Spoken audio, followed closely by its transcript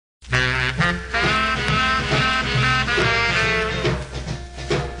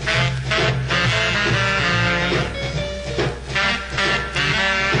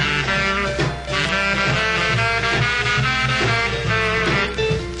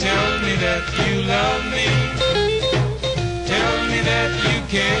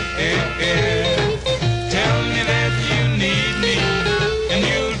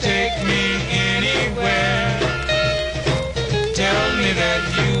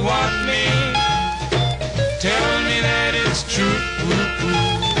want me. Tell me that it's true.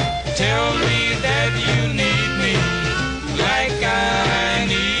 Tell me that you need me like I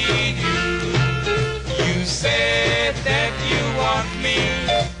need you. You said that you want me,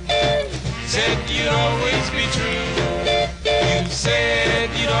 said you'd always be true. You said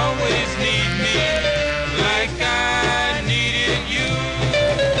you'd always need me like I needed you.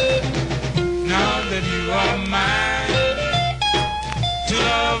 Now that you are mine, to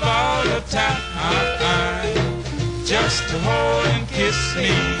love all the time, just to hold and kiss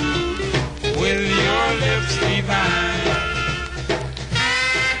me with your lips divine.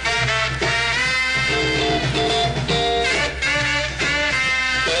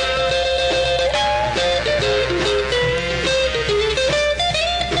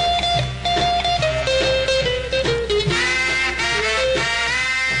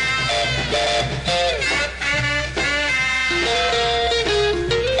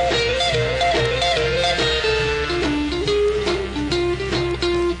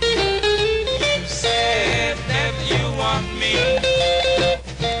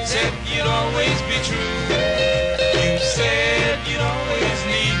 Said you'd always be true. You said you'd always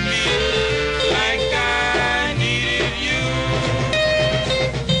need me like I needed you.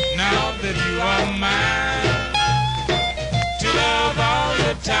 Now that you are mine, to love all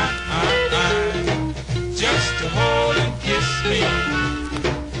the time, just to hold and kiss me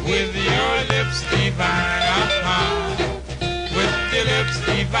with your lips divine, with your lips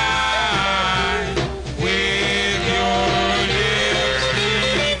divine.